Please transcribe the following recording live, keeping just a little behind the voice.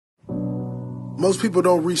Most people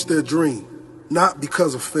don't reach their dream, not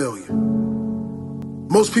because of failure.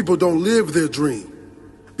 Most people don't live their dream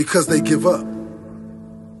because they give up.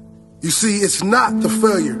 You see, it's not the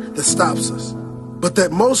failure that stops us, but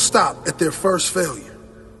that most stop at their first failure.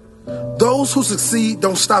 Those who succeed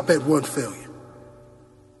don't stop at one failure.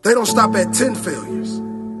 They don't stop at 10 failures.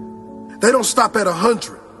 They don't stop at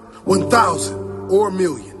 100, 1,000, or a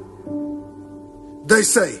million. They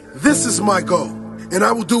say, this is my goal, and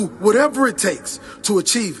I will do whatever it takes to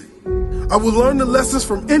achieve it. I will learn the lessons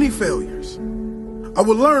from any failures. I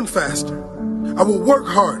will learn faster. I will work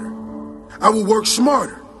harder. I will work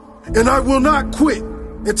smarter. And I will not quit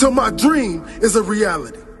until my dream is a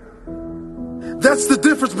reality. That's the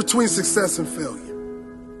difference between success and failure.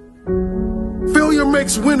 Failure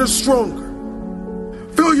makes winners stronger.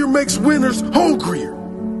 Failure makes winners hungrier.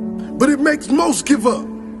 But it makes most give up.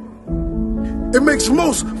 It makes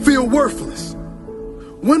most feel worthless.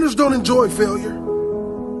 Winners don't enjoy failure,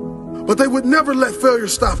 but they would never let failure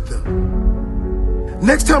stop them.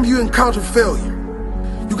 Next time you encounter failure,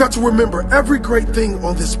 you got to remember every great thing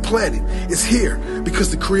on this planet is here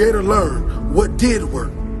because the Creator learned what did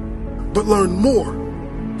work, but learned more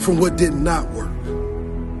from what did not work.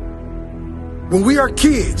 When we are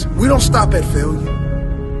kids, we don't stop at failure.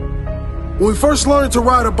 When we first learn to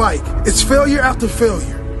ride a bike, it's failure after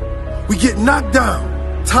failure. We get knocked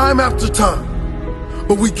down time after time,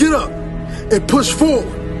 but we get up and push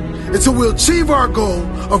forward until we achieve our goal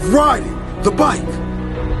of riding the bike.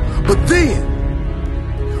 But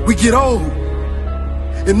then we get old,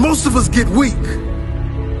 and most of us get weak.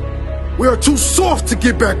 We are too soft to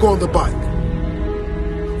get back on the bike.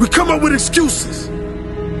 We come up with excuses.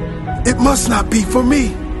 It must not be for me.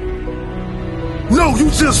 No, you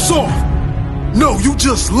just soft. No, you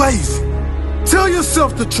just lazy. Tell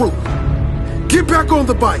yourself the truth. Get back on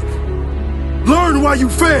the bike. Learn why you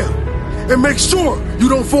failed, and make sure you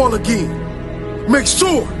don't fall again. Make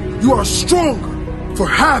sure you are stronger for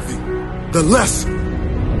having the lesson.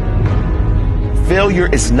 Failure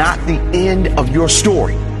is not the end of your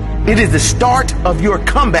story. It is the start of your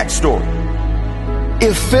comeback story.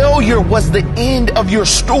 If failure was the end of your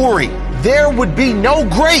story, there would be no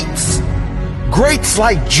greats. Greats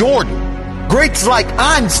like Jordan, greats like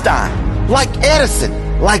Einstein, like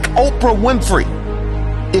Edison, like Oprah Winfrey.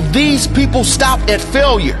 If these people stopped at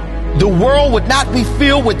failure, the world would not be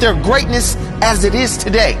filled with their greatness as it is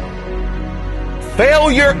today.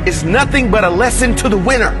 Failure is nothing but a lesson to the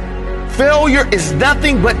winner. Failure is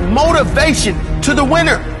nothing but motivation to the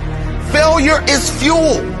winner. Failure is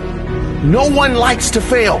fuel. No one likes to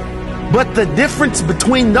fail, but the difference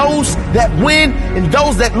between those that win and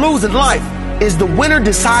those that lose in life is the winner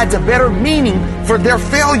decides a better meaning for their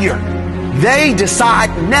failure. They decide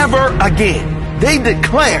never again. They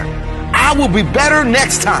declare, I will be better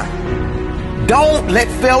next time. Don't let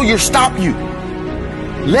failure stop you.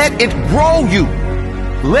 Let it grow you.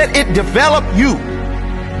 Let it develop you.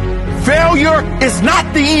 Failure is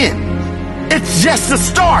not the end. It's just the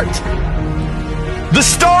start. The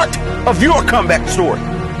start of your comeback story.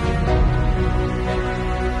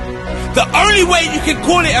 The only way you can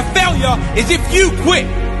call it a failure is if you quit.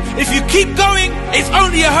 If you keep going, it's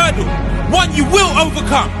only a hurdle, one you will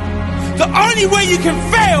overcome. The only way you can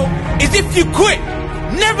fail is if you quit.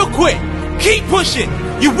 Never quit. Keep pushing.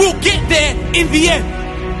 You will get there in the end.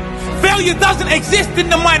 Failure doesn't exist in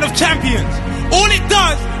the mind of champions. All it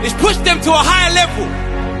does is push them to a higher level.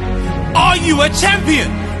 Are you a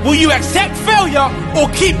champion? Will you accept failure or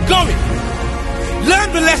keep going?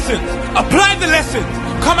 Learn the lessons, apply the lessons,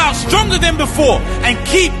 come out stronger than before, and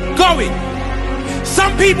keep going.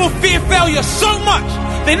 Some people fear failure so much,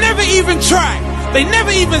 they never even try. They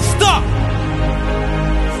never even start.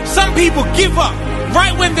 Some people give up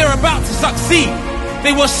right when they're about to succeed.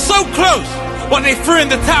 They were so close, but they threw in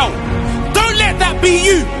the towel. Don't let that be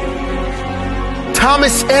you.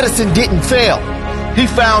 Thomas Edison didn't fail. He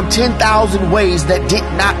found 10,000 ways that did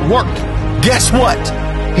not work. Guess what?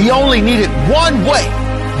 He only needed one way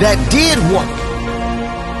that did work.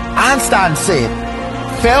 Einstein said,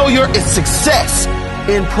 failure is success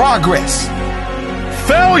in progress.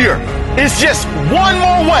 Failure is just one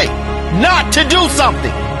more way not to do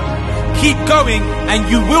something. Keep going and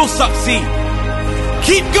you will succeed.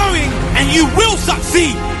 Keep going and you will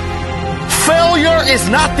succeed. Failure is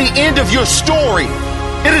not the end of your story.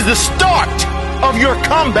 It is the start of your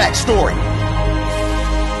comeback story.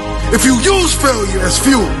 If you use failure as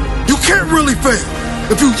fuel, you can't really fail.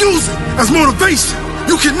 If you use it as motivation,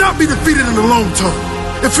 you cannot be defeated in the long term.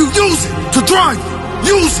 If you use it to drive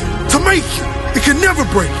you, use it to make you, it can never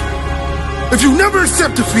break you. If you never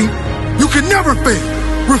accept defeat, you can never fail.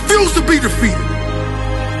 Refuse to be defeated.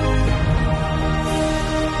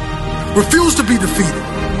 Refuse to be defeated.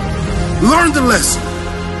 Learn the lesson.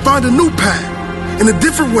 Find a new path and a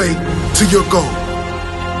different way to your goal.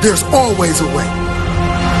 There's always a way.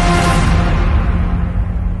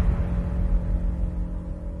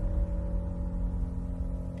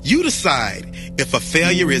 You decide if a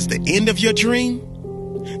failure is the end of your dream,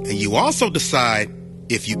 and you also decide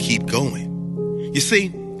if you keep going. You see,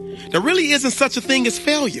 there really isn't such a thing as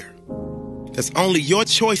failure. There's only your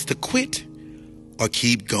choice to quit or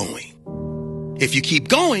keep going. If you keep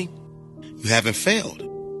going, you haven't failed.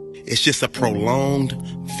 It's just a prolonged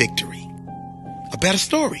victory. A better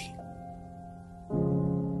story.